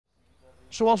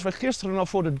Zoals wij gisteren al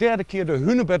voor de derde keer de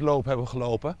hunebedloop hebben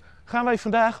gelopen, gaan wij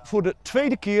vandaag voor de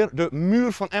tweede keer de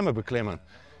Muur van Emmen beklimmen.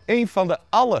 Een van de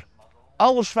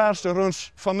allerzwaarste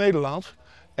runs van Nederland.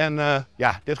 En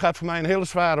ja, dit gaat voor mij een hele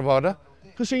zware worden,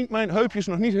 gezien mijn heupjes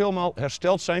nog niet helemaal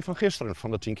hersteld zijn van gisteren,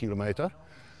 van de 10 kilometer.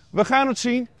 We gaan het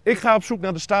zien. Ik ga op zoek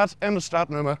naar de start en het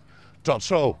startnummer. Tot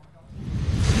zo!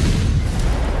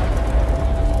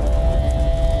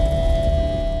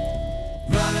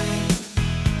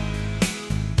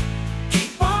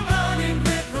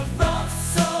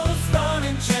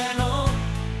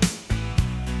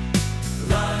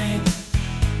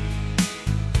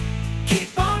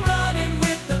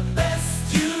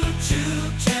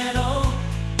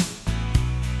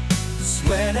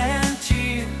 Sweat and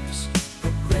tears,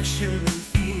 progression and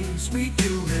fears, we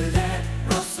do it at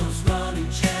Rosso's running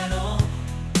channel.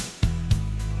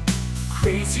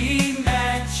 Crazy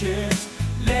matches,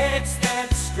 legs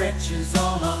that stretches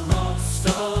all on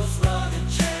Rosso's running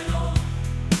channel.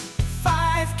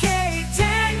 5K,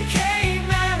 10K,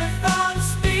 marathon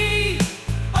speed,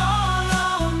 all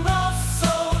on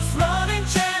Rosso's running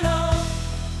channel.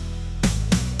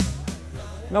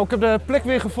 Nou, ik heb de plek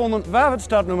weer gevonden waar we het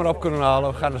startnummer op kunnen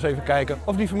halen. We gaan eens even kijken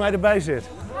of die voor mij erbij zit.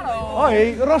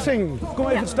 Hoi, Rossing. Kom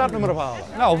even het startnummer ophalen.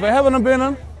 Nou, we hebben hem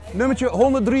binnen. Nummertje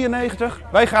 193.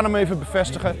 Wij gaan hem even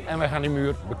bevestigen en wij gaan die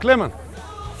muur beklimmen.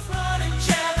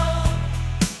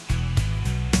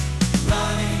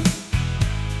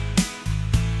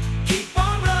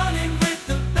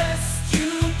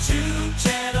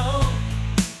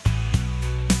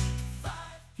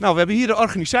 Nou, we hebben hier de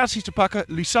organisatie te pakken.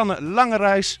 Lisanne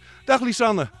Langereis. Dag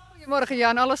Lisanne. Goedemorgen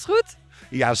Jan, alles goed?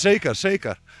 Ja, zeker,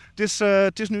 zeker.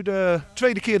 Het is nu de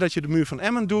tweede keer dat je de Muur van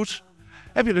Emmen doet.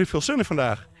 Heb je er veel zin in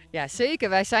vandaag? Ja, zeker.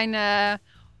 Wij zijn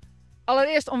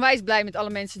allereerst onwijs blij met alle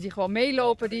mensen die gewoon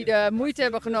meelopen, die de moeite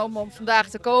hebben genomen om vandaag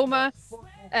te komen.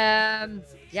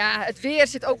 Ja, het weer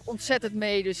zit ook ontzettend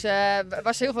mee, dus er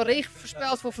was heel veel regen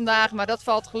voorspeld voor vandaag, maar dat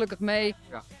valt gelukkig mee.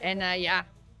 Ja. En ja,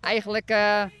 eigenlijk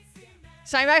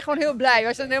zijn wij gewoon heel blij.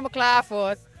 Wij zijn er helemaal klaar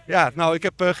voor. Ja, nou ik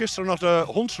heb gisteren nog de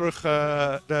hondsrug,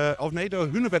 de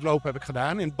hunebedloop heb ik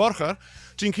gedaan in Borger,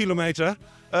 10 kilometer.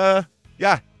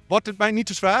 Ja, wordt het mij niet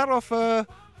te zwaar? Of,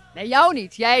 Nee, jou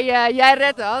niet. Jij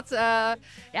redt dat.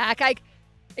 Ja, kijk,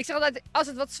 ik zeg altijd, als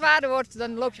het wat zwaarder wordt,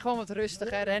 dan loop je gewoon wat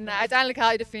rustiger. En uiteindelijk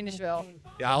haal je de finish wel.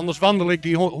 Ja, anders wandel ik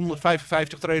die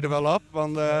 155 treden wel op.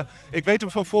 Want ik weet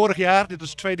hem van vorig jaar, dit is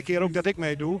de tweede keer ook dat ik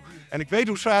meedoe. En ik weet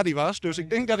hoe zwaar die was, dus ik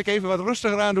denk dat ik even wat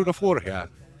rustiger aan doe dan vorig jaar.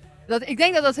 Ik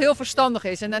denk dat dat heel verstandig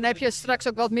is. En dan heb je straks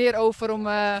ook wat meer over om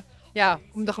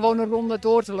de gewone ronde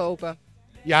door te lopen.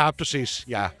 Ja, precies.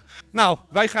 Ja. Nou,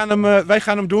 wij gaan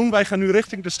hem doen. Wij gaan nu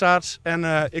richting de start.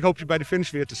 En ik hoop je bij de finish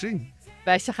weer te zien.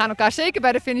 Wij gaan elkaar zeker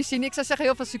bij de finish zien. Ik zou zeggen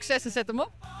heel veel succes en zet hem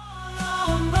op.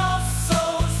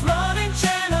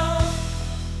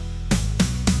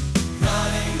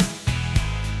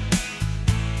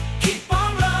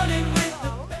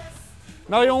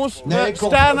 Nou jongens, we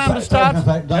staan aan de start.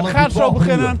 Het gaat zo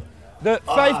beginnen. De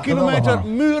 5 kilometer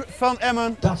Muur van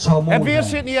Emmen. Het weer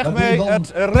zit niet echt mee.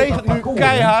 Het regent nu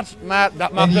keihard, maar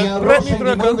dat mag de pret niet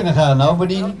drukken. Gaan, nou, maar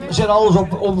die zet alles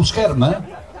op het scherm, hè.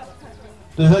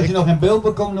 Dus als je nog in beeld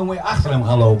wil komen, dan moet je achter hem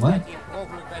gaan lopen, hè.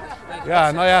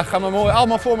 Ja, nou ja, gaan we mooi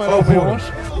allemaal voor mij lopen, jongens.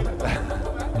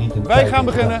 Wij gaan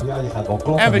beginnen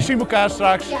en we zien elkaar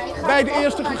straks bij de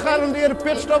eerste gegarandeerde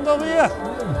pitstop dan weer.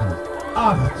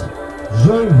 8,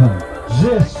 7,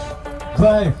 6,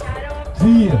 5,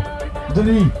 4,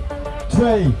 3,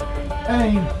 2,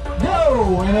 1,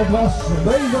 go! En het was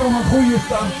wederom een goede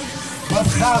start.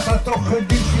 Wat gaat er toch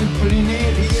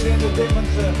gedisciplineerd hier in de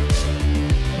Drenthe.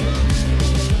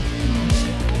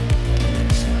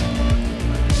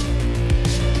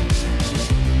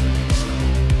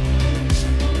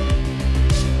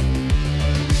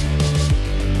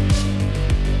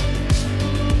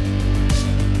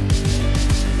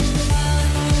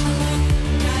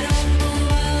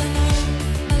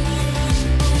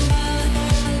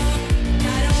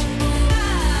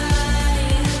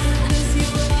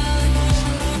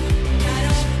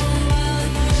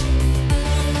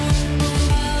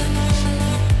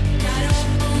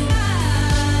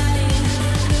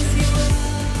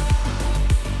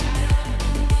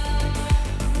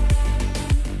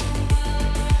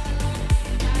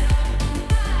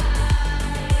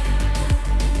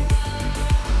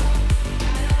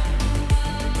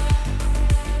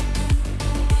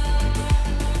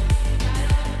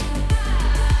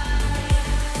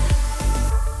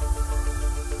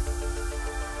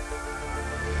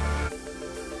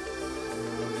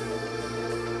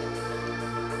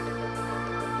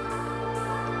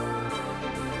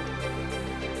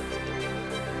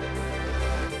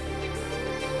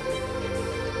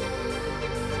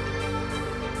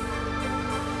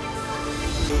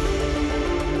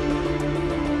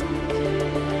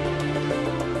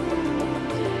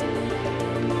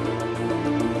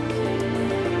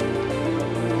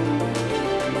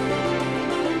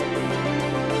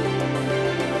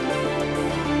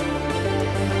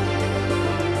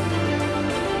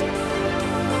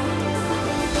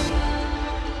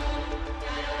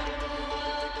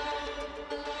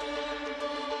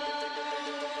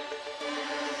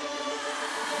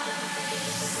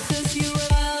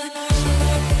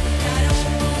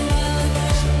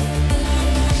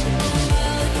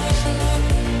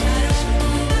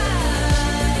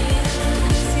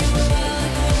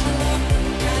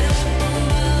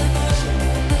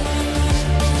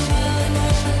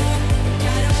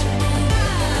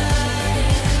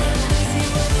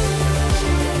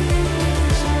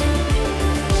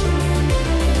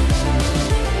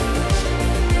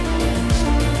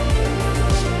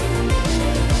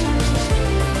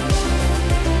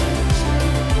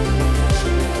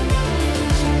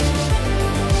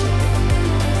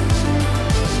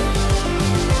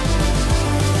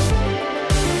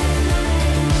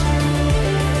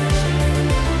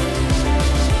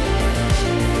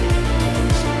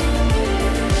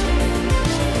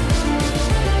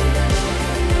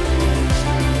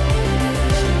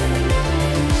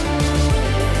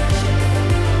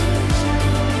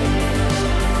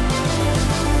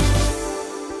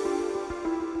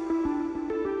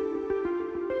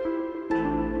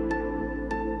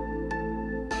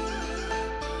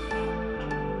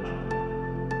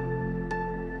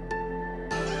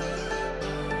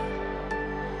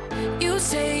 You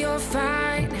say you're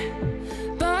fine,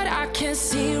 but I can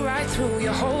see right through.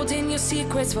 You're holding your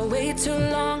secrets for way too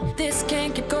long. This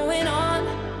can't keep going on.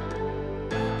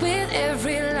 With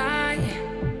every lie,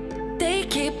 they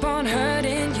keep on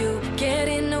hurting you,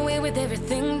 getting away with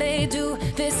everything they do.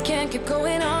 This can't keep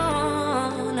going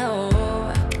on. No,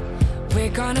 we're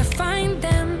gonna find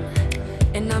them,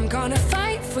 and I'm gonna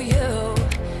fight for you.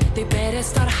 They better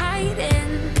start hiding.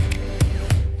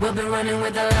 We'll be running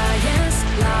with the lions,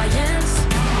 lions.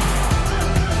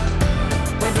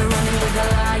 We'll be running with the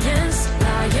lions,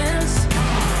 lions.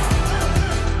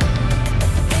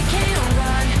 They can't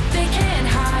run, they can't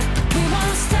hide. We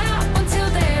won't stop until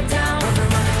they're down. We'll be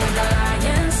running with the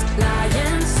lions,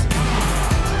 lions.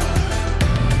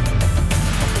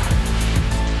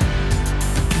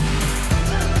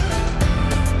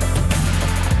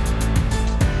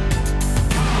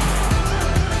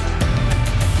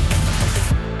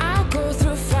 I'll go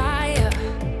through fire,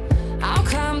 I'll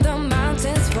climb the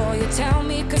mountains for you. Tell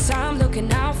me, 'cause I'm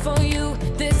looking out for you.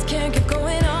 This can't keep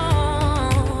going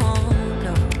on,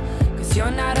 no, 'cause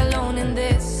you're not alone in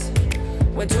this.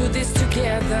 We'll do this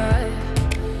together.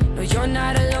 No, you're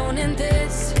not alone in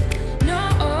this. No,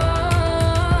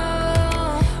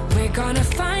 we're gonna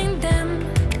find them,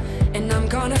 and I'm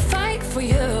gonna fight for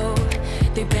you.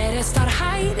 They better start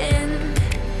hiding.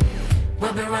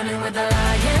 We'll be running with the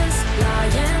lions,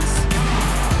 lions.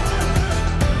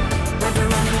 We'll be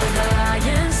running with the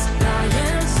lions,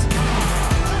 lions.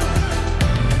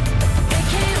 They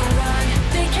can't run,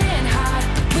 they can't hide.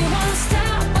 We won't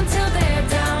stop until they're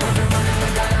down. We'll be running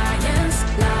with the lions,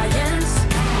 lions.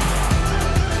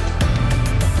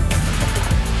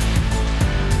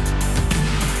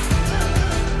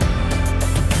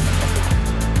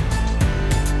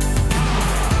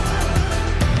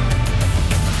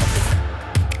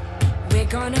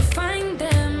 We're gonna find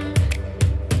them.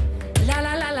 La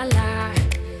la la la la.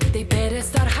 They better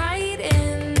start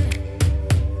hiding.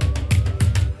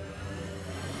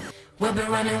 We'll be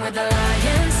running with the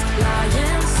lions,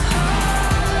 lions.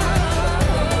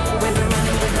 We'll be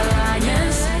running with the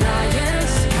lions,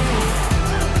 lions.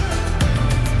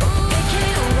 They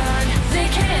can't run, they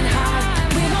can't hide.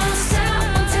 We won't stop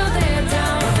until they're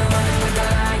down. We'll be running with the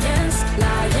lions,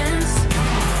 lions.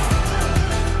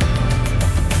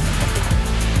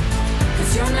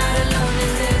 'Cause you're not alone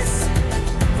in this.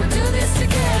 We'll do this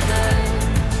together.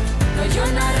 No,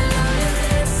 you're not alone in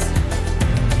this.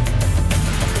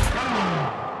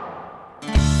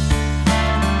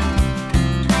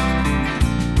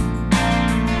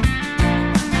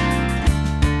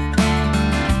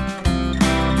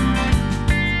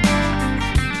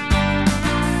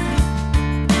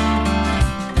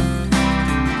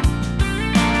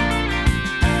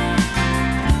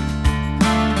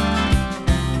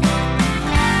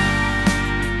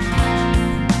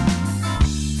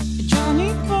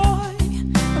 Johnny boy,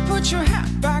 put your hat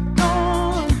back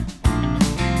on.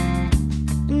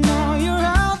 Now you're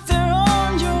out there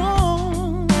on your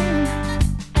own.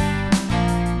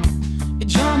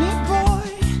 Johnny boy,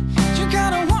 you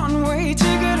got a one-way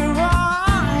ticket to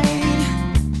ride.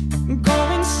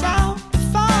 Going south to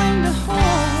find a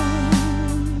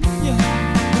home. Yeah.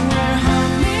 Where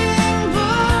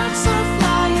hummingbirds are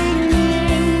flying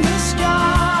in the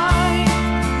sky.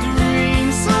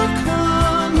 Dreams are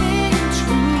coming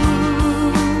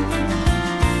true.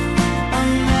 A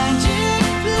magic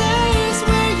place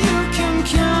where you can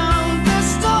count the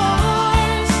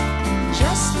stars.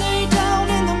 Just lay down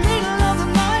in the middle of the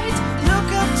night, look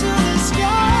up to the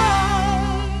sky.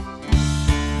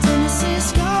 Tennessee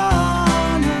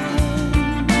skyline.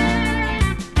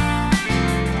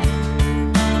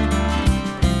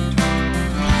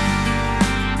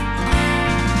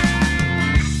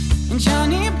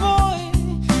 Johnny boy,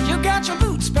 you got your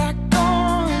boots back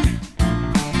on.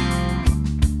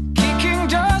 Kicking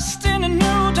dust in a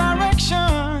new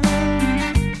direction.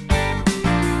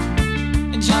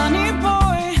 Johnny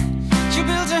boy, you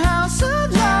built a house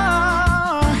of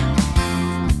love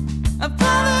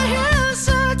upon the hills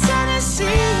of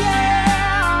Tennessee,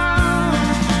 yeah.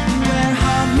 Where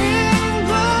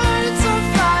hummingbirds are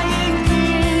flying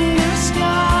in the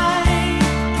sky.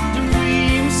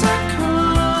 Dreams are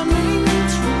coming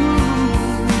true.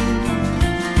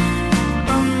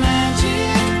 A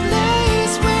magic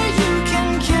place where you can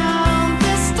count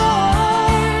the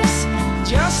stars.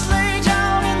 Just lay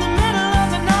down in the middle of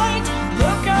the night,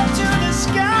 look up to the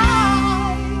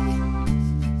sky.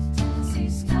 Tennessee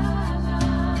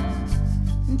skyline.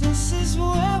 This is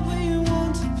where we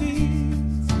want to be.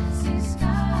 Tennessee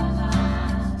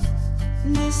skyline.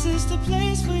 This is the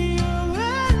place for you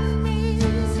and me.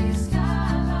 Tennessee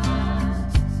skyline.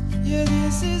 Yeah,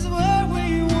 this is where we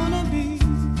wanna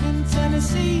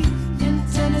Tennessee, in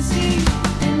Tennessee,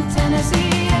 in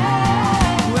Tennessee,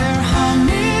 yeah. Where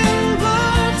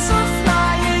hummingbirds are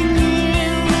flying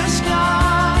in the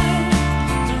sky,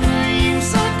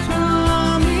 dreams are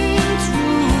coming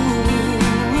true.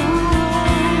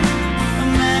 A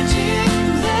magic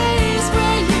place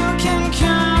where you can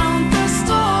count the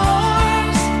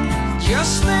stars.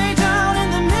 Just lay down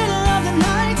in the middle of the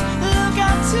night, look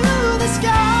out to the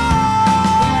sky.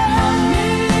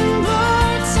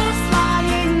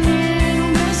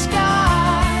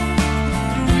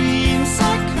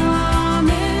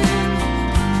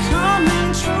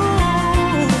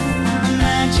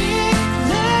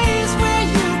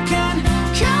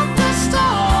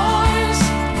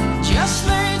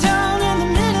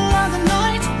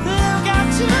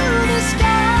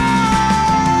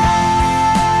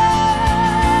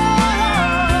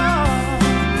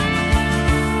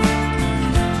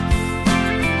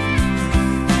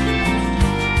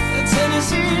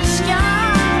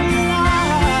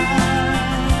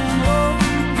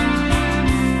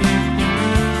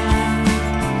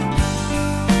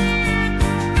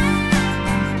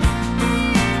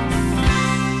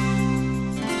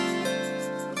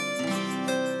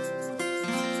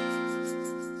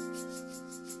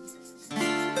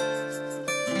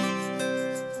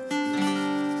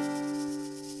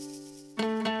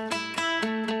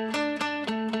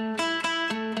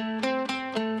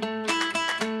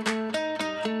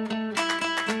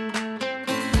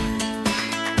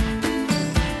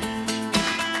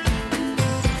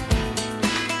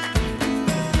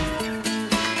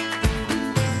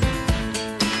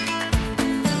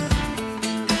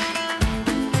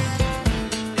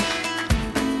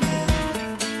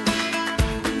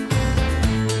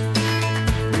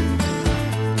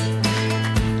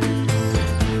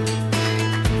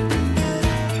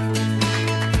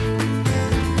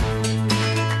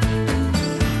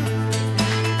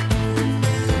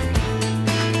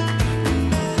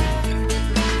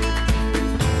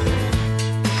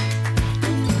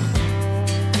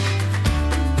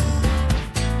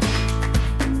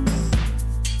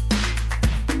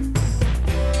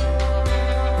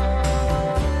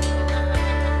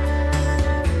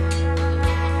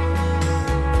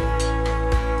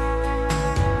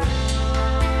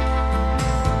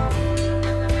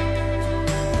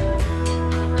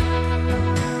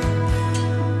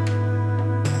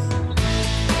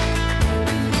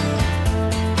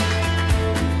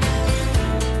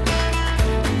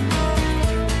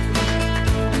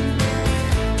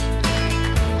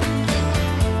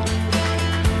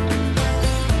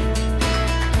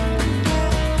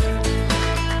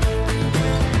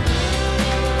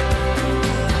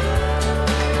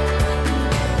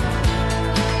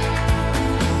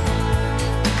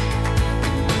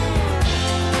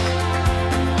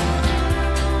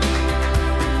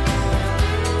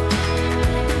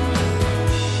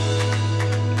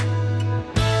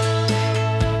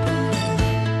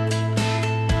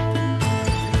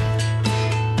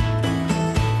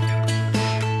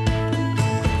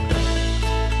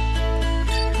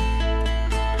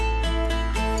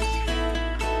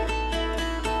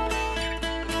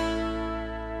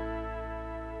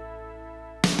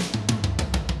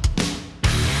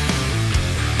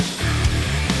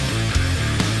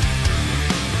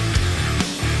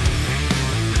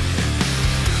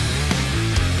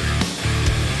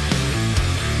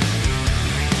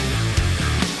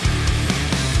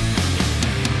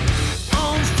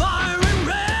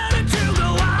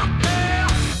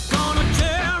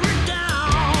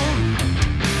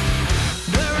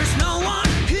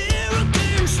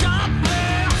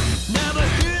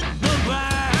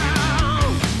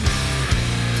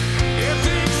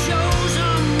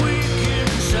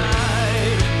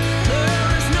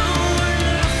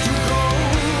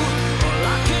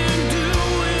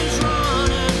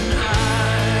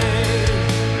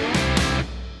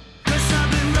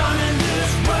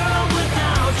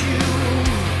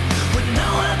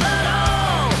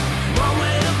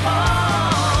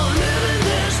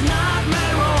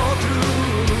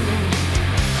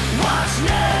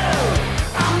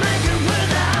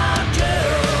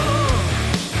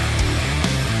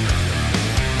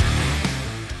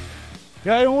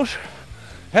 Ja jongens,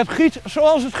 het giet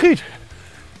zoals het giet.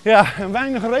 Ja, en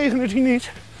weinig regen is hier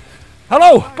niet.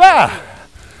 Hallo, pa!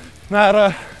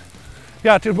 Maar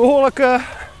ja, het is behoorlijk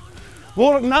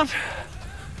nat.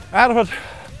 Aardig wat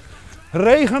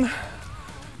regen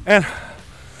en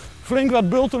flink wat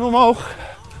bulten omhoog.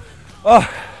 Oh,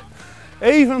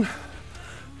 even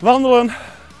wandelen.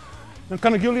 Dan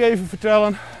kan ik jullie even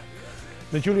vertellen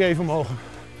dat jullie even mogen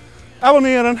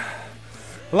abonneren,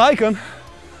 liken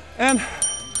en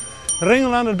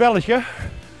ringelen aan het belletje.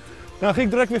 Nou ging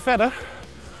ik direct weer verder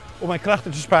om mijn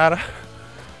krachten te sparen.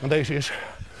 Want deze is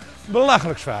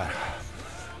belachelijk zwaar.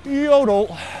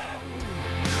 Jodel.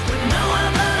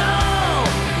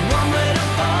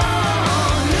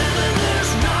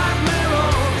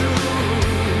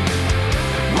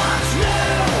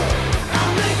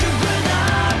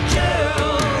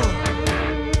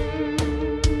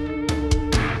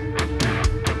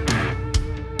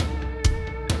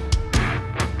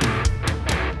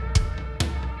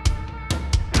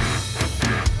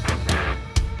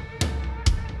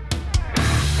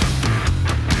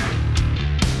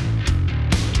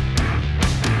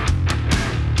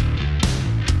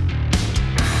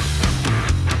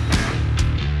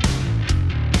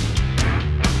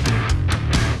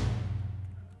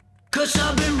 Cause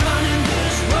I've been running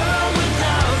this world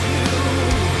without you,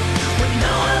 with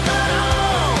no other at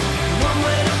all, one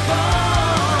way to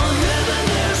fall, living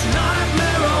this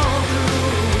nightmare all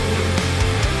through.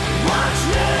 What's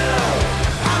new?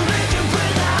 I'm making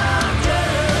without you,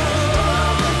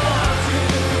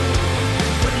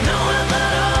 with no other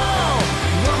at all,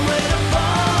 one way to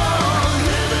fall,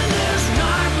 living this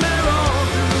nightmare all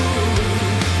through.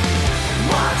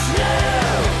 What's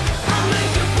new? I'm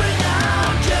making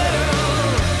without you.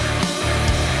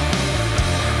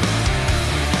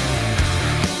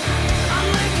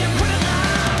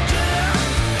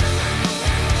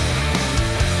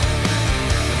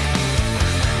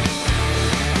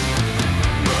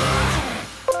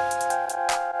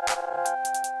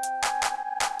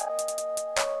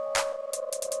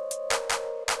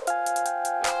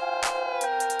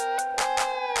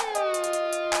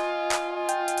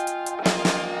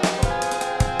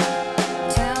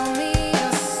 Tell me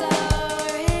you're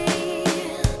sorry.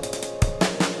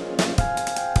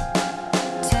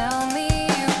 Tell me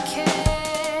you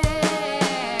care.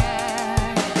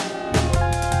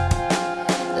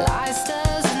 Lies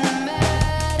doesn't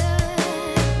matter.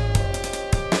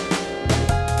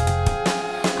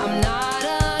 I'm not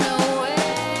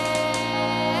unaware.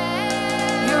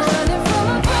 You're running from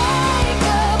a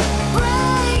breakup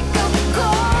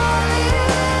calling.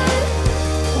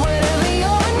 Whatever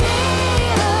you're in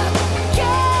need of,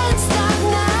 can't stop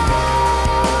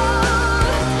now.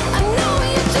 I know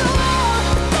you do,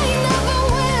 they never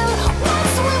will.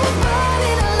 Once we were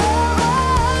burning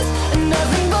lovers,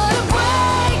 nothing but a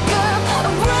breakup.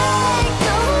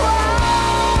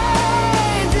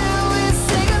 Why do we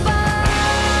say goodbye?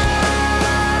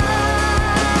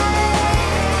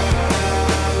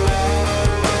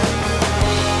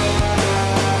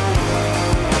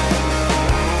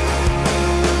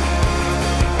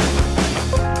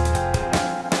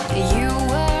 You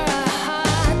were a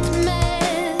hot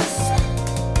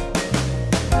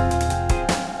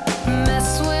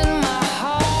mess with my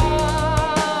heart.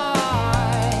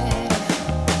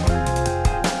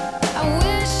 I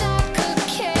wish I could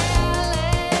care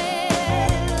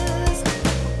less.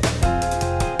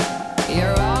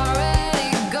 You're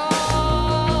already gone.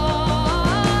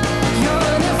 You're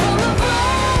running from a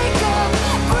breakup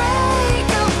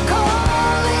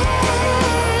calling.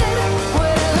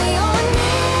 Whatever you're in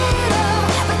need of,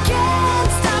 I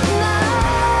can't stop now.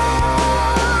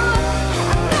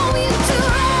 I know you do,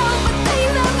 but they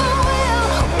never will.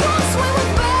 Once we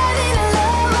were burning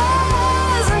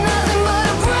lovers, nothing but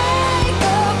a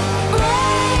breakup. Why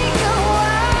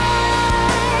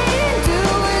do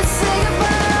we say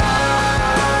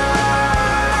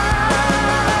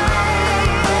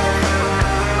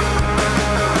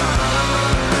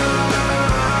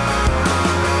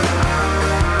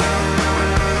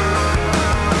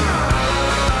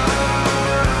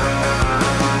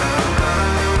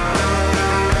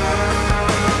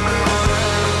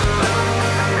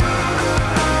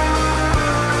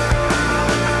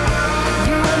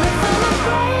You're running from a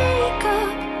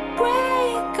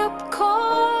breakup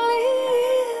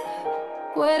calling.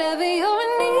 Whatever you're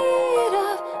in need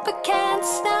of, but can't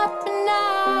stop it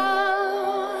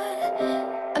now.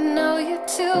 I know you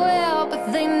too well,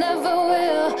 but they never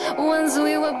will. Once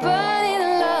we were burning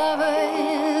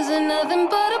lovers, and nothing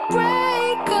but a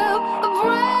breakup.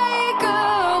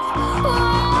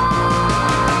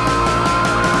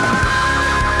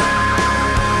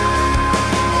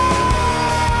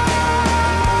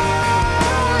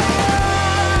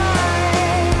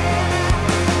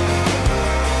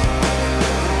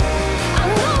 I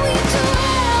know you too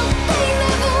well, they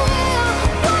never will.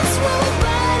 Once we were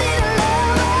burning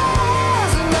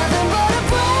lovers, nothing but a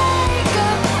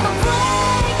breakup.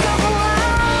 Why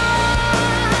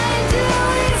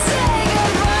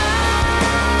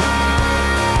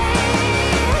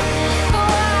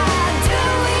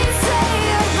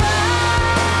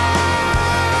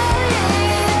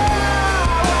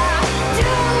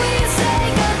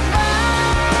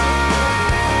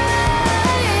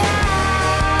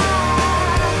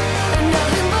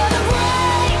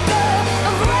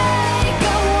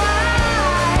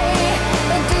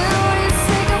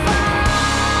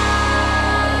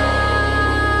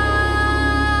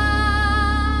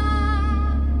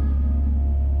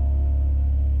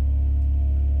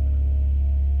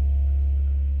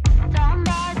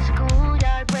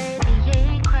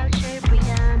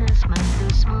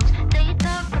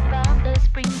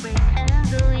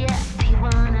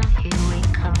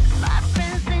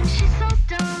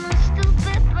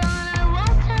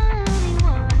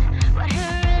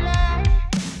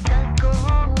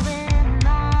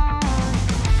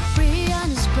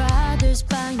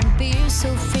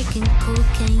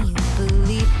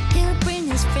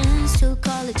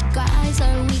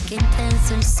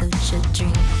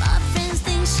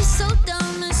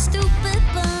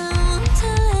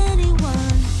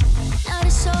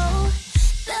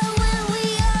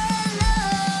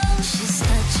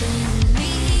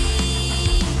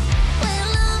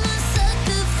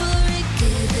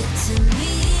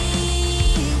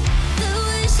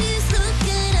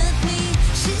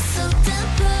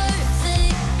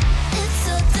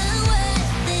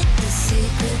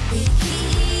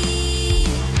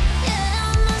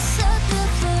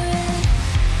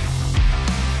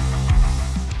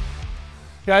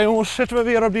Ja jongens, zitten we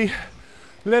weer op die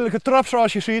lelijke trap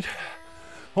zoals je ziet.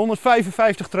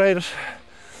 155 traders.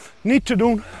 Niet te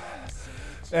doen.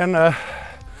 En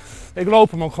ik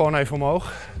loop hem ook gewoon even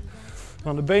omhoog.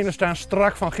 Want de benen staan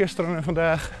strak van gisteren en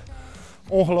vandaag.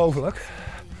 Ongelooflijk.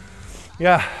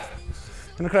 Ja,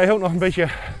 en dan krijg je ook nog een beetje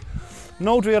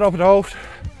noodweer op het hoofd.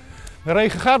 De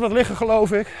regen gaat wat liggen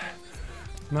geloof ik.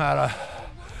 Maar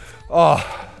oh,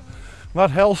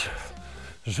 wat hels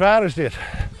zwaar is dit.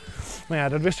 Maar ja,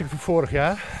 dat wist ik van vorig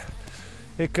jaar.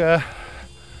 Ik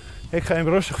ga even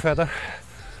rustig verder.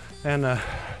 En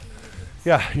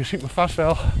ja, je ziet me vast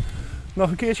wel nog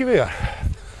een keertje weer.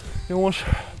 Jongens,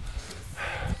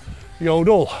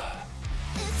 jodel.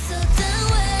 It's so done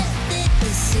worth it,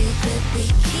 the secret we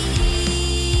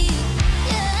keep.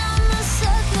 Yeah, I'm a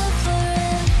sucker for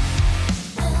it.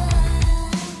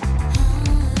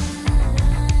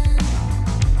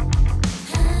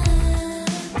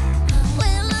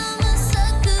 Well, I'm a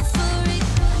sucker for it.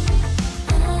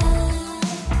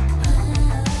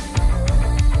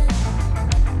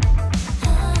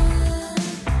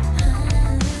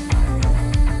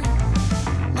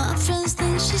 My friends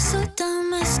think she's so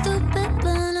dumb and stupid,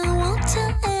 but I won't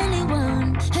tell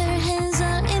anyone. Her hands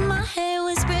are in my hair,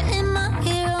 whisper in my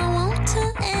ear, I won't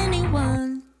tell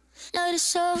anyone. Not a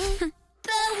show,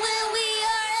 but when we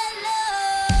are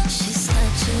alone, she's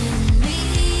touching me.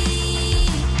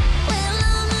 Well,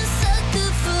 I'm a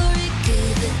sucker for it,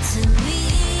 give it to me.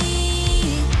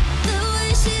 The way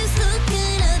she's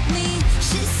looking at me,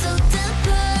 she's so damn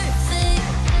perfect.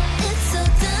 It's so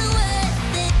damn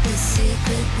worth it, the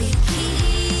secret we keep.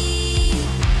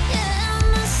 Yeah,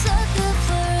 I'm a sucker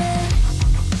for it.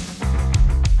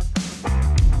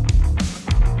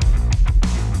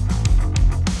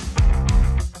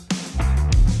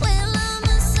 Well, I'm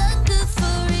a sucker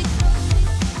for it.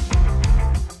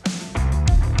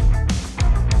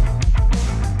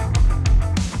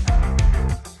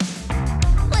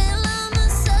 Well, I'm a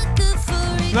sucker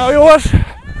for it. Nou jongens,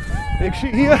 ik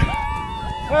zie hier,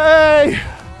 hey,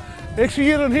 ik zie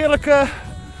hier een heerlijke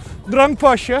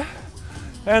drankpasje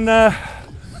en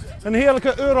een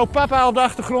heerlijke Europapa op de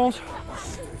achtergrond.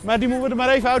 Maar die moeten we er maar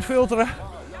even uitfilteren,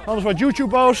 anders wordt YouTube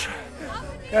boos.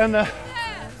 En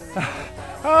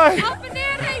hoi.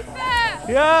 Abonneer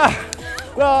even! Ja,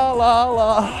 la la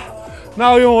la.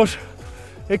 Nou jongens,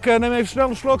 ik neem even snel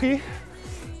een slokje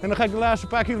en dan ga ik de laatste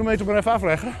paar kilometer maar even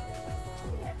afleggen.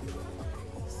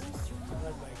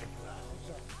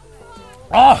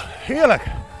 Oh, heerlijk.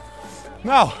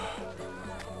 Nou,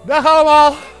 dag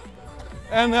allemaal.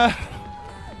 En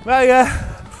wij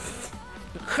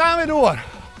gaan weer door.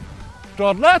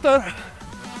 Tot later.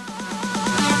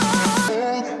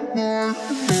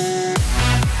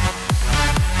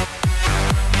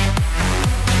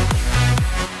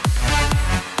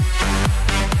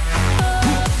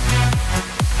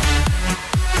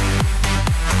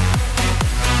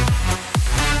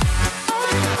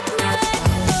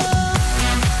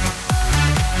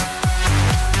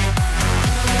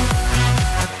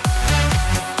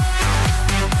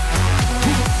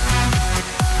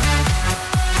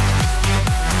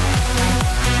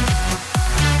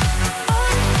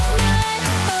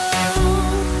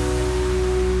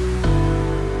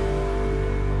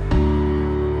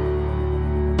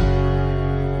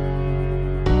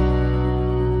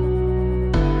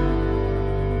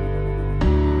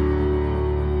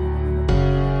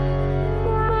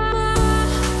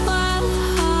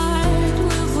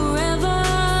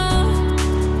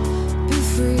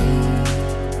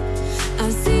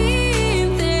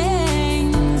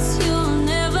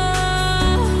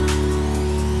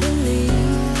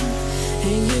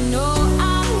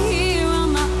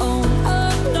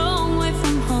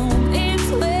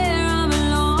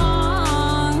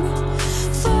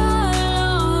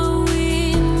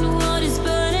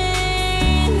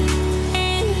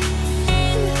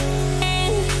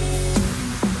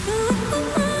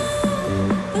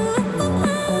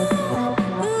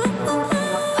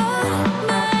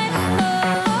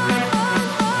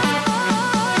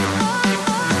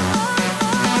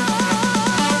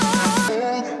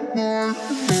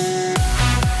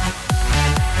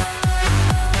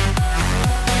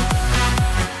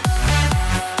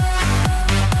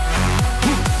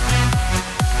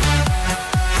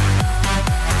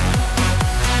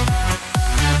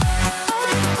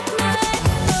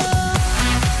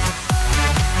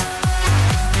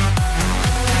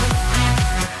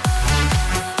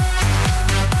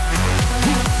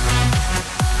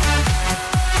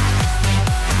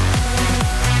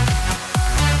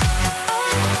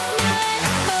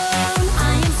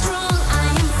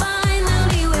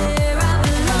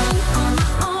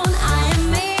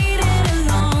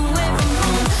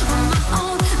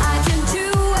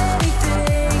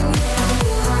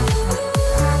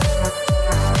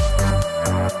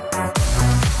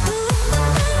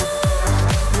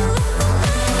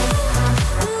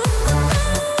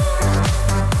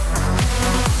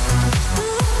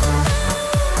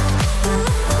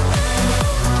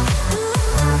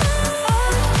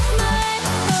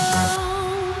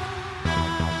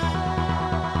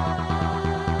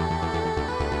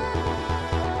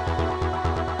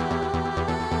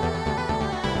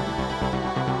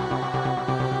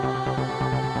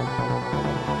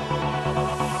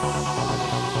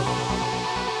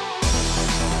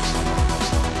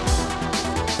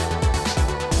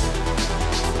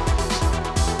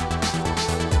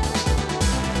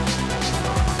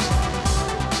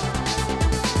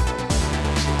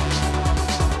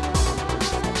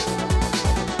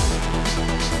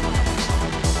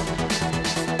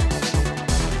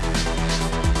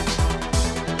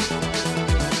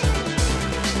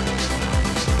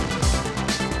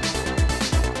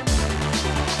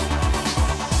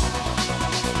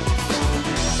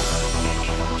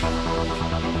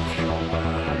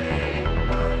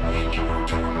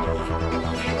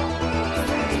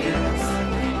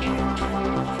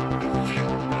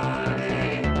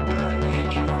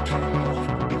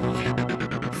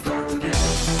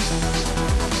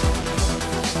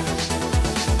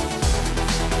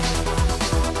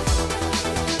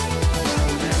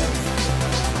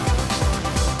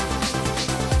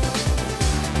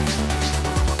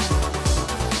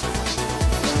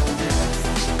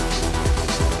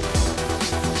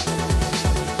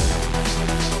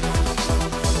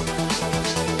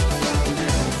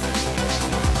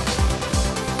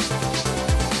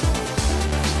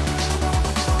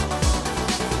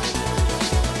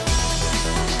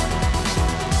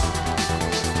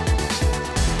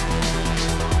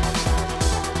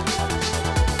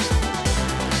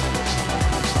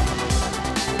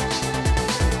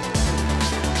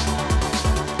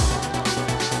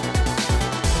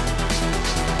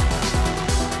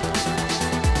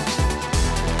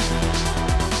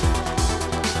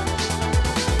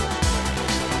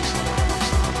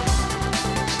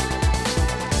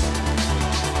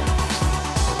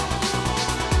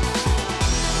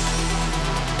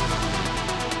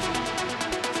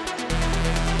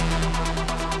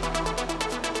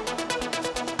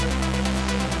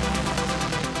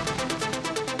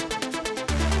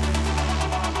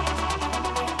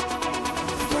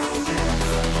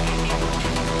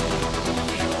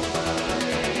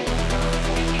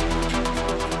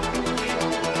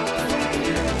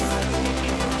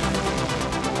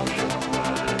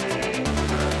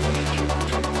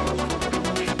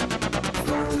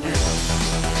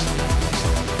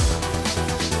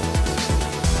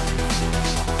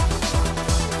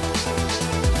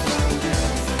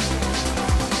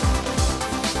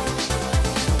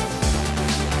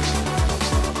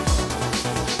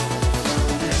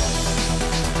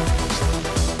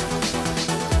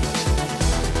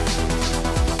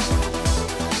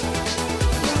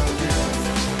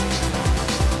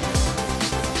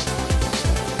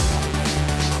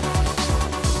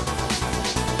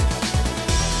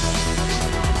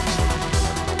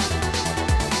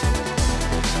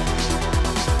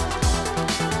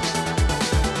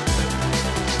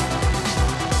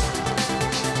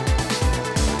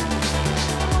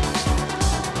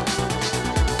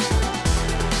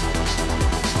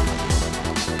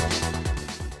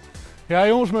 Ja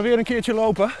jongens, maar weer een keertje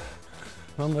lopen.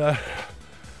 Dan,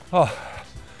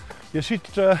 je ziet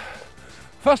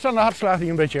vast aan de hartslag die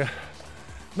een beetje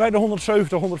bij de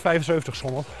 170, 175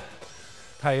 schommelt.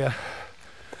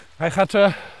 Hij gaat,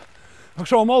 als ik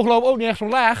zo omhoog loop, ook niet echt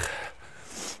omlaag.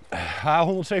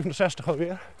 167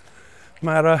 alweer.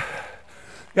 Maar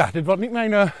ja, dit wordt niet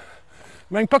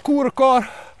mijn parcoursrecord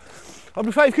op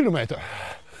de 5 kilometer.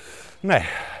 Nee,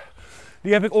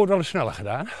 die heb ik ooit wel eens sneller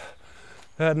gedaan.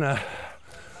 En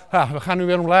we gaan nu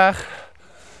weer omlaag.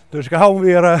 Dus ik hou hem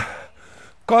weer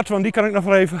kort, want die kan ik nog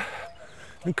wel even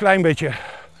een klein beetje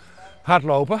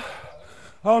hardlopen.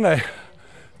 Oh nee,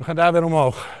 we gaan daar weer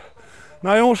omhoog.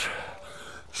 Nou jongens,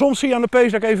 soms zie je aan de pace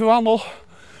dat ik even wandel.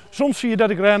 Soms zie je dat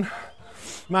ik ren.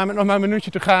 Maar met nog maar een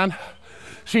minuutje te gaan,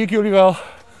 zie ik jullie wel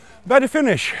bij de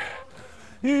finish.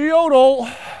 Jodel!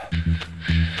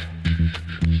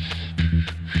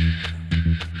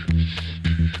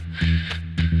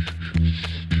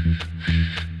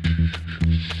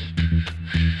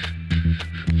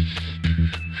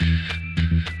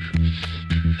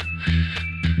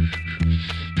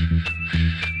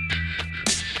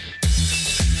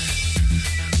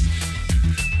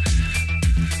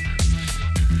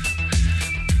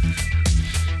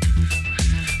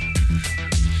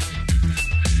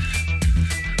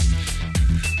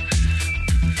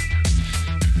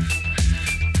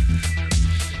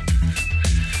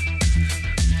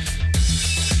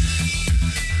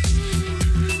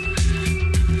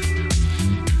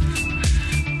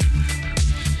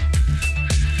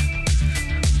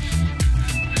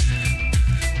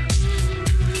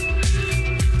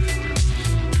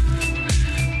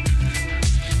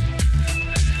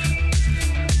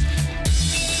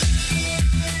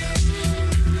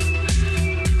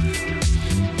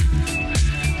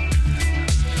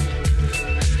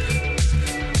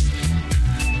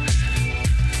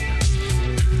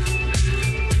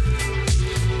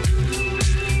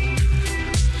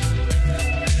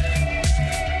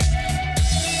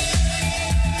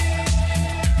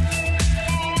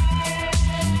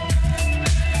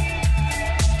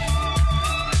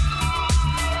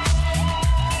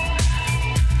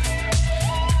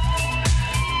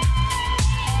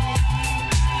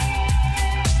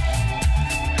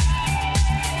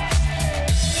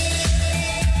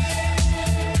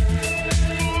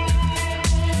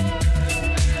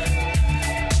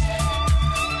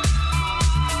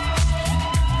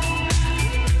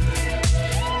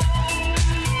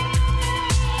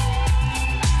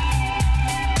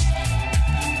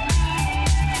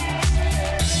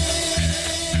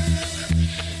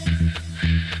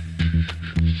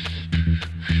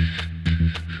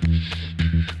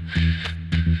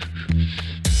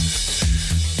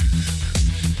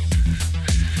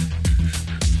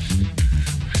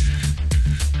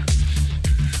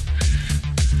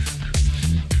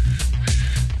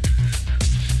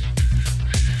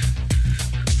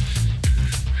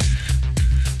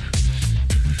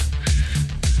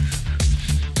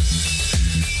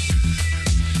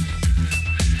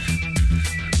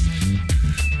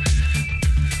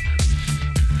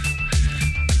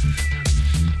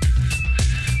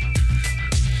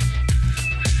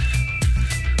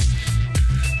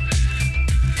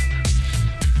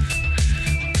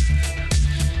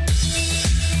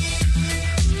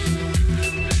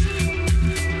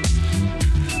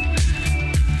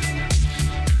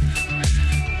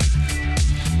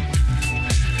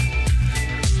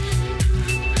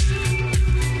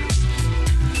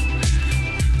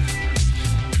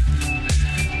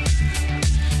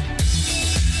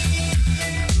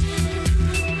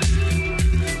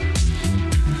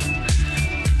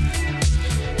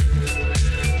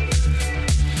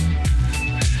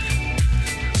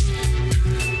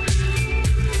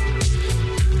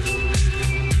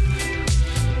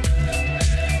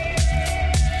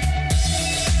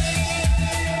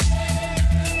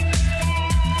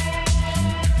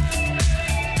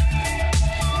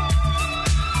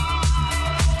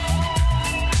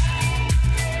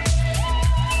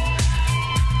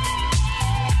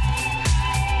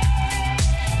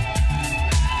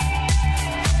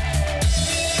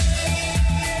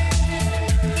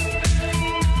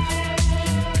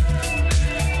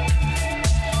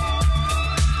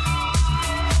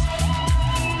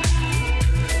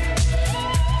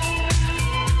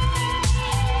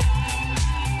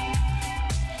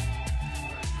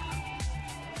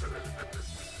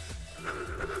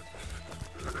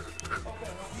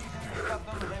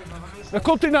 Daar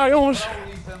komt hij nou jongens.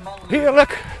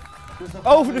 Heerlijk.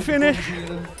 Over de finish.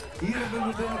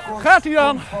 Gaat hij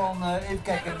dan? Even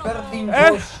kijken, Berrie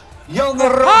En Jan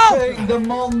Rosso, de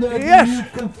man die Yes. je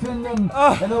kunt vinden.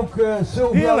 Ah, En ook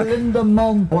Sylvia heerlijk.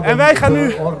 Lindeman. En wij gaan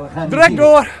nu direct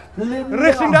door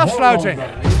richting de afsluiting.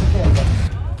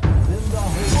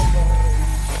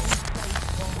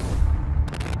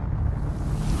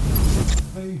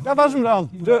 Dat was hem dan,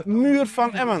 de Muur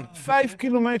van Emmen. 5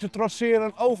 kilometer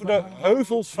trotseren over de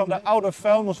heuvels van de oude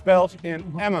vuilnisbelt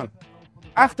in Emmen.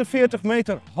 48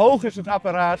 meter hoog is het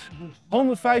apparaat,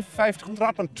 155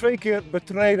 trappen 2 keer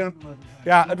betreden.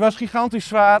 Ja, het was gigantisch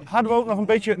zwaar. Hadden we ook nog een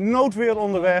beetje noodweer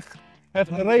onderweg. Het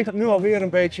regent nu alweer een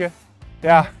beetje.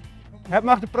 Ja, het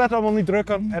mag de pret allemaal niet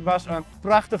drukken. Het was een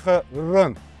prachtige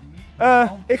run.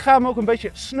 Ik ga hem ook een beetje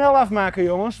snel afmaken,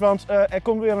 jongens, want er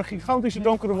komt weer een gigantische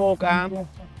donkere wolk aan.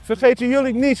 Vergeten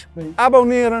jullie niet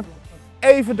abonneren,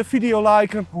 even de video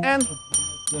liken en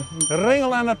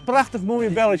ringelen aan het prachtig mooie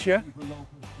belletje.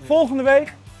 Volgende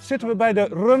week zitten we bij de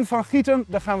run van Gieten.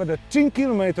 Daar gaan we de 10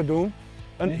 kilometer doen.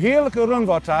 Een heerlijke run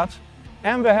wordt dat.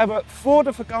 En we hebben voor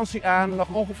de vakantie aan nog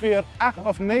ongeveer 8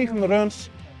 of 9 runs.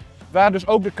 Waar dus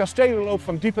ook de kastelenloop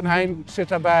van Diepenheim zit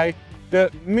daarbij. De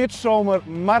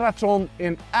midzomermarathon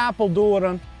in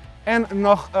Apeldoorn. En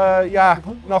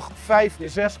nog 5,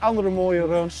 6 andere mooie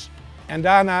runs. En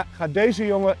daarna gaat deze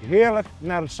jongen heerlijk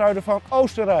naar het zuiden van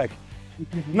Oostenrijk.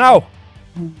 Nou,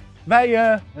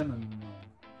 wij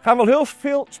gaan wel heel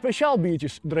veel speciaal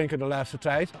biertjes drinken de laatste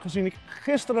tijd. Gezien ik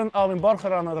gisteren al in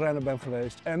Borger aan het rennen ben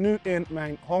geweest. En nu in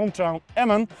mijn hometown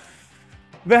Emmen.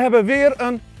 We hebben weer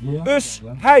een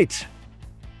Usheid.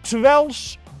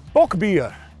 Twels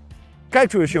bokbier.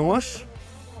 Kijkt u eens, jongens.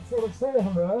 Voor het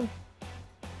volgende.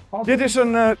 Dit is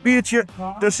een biertje,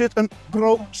 er zit een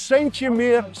procentje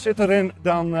meer zit erin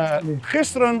dan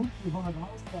gisteren.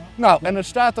 Nou, en het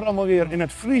staat er allemaal weer in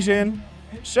het Fries in.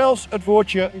 Zelfs het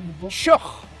woordje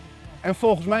tjoch. En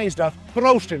volgens mij is dat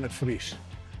proost in het Fries.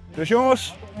 Dus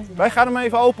jongens, wij gaan hem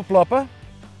even openplappen.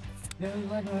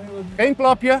 Geen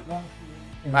plapje,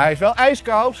 maar hij is wel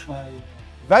ijskoud.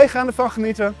 Wij gaan ervan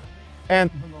genieten.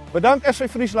 En bedankt SV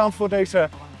Friesland voor deze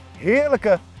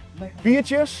heerlijke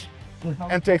biertjes.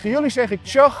 En tegen jullie zeg ik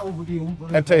tjoch.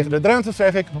 En tegen de Drenthe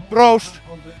zeg ik proost.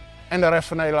 En de rest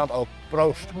van Nederland ook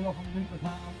proost. We nog een minuut te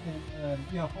gaan en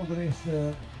ja, voor de rest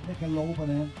lekker lopen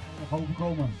en nog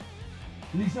overkomen.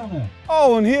 Lisanne.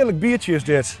 Oh, een heerlijk biertje is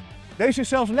dit. Deze is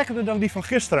zelfs lekkerder dan die van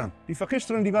gisteren. Die van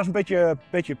gisteren die was een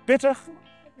beetje pittig.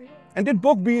 En dit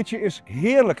bokbiertje is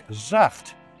heerlijk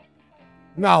zacht.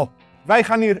 Nou, wij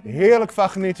gaan hier heerlijk van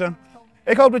genieten.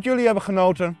 Ik hoop dat jullie hebben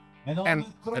genoten. En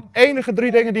het enige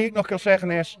 3 dingen die ik nog kan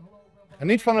zeggen is: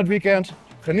 geniet van het weekend,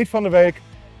 geniet van de week,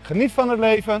 geniet van het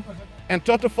leven. En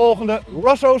tot de volgende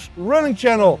Rosso's Running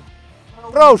Channel.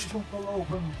 Proost! En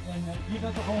je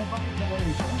bent er gewoon bang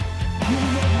geweest.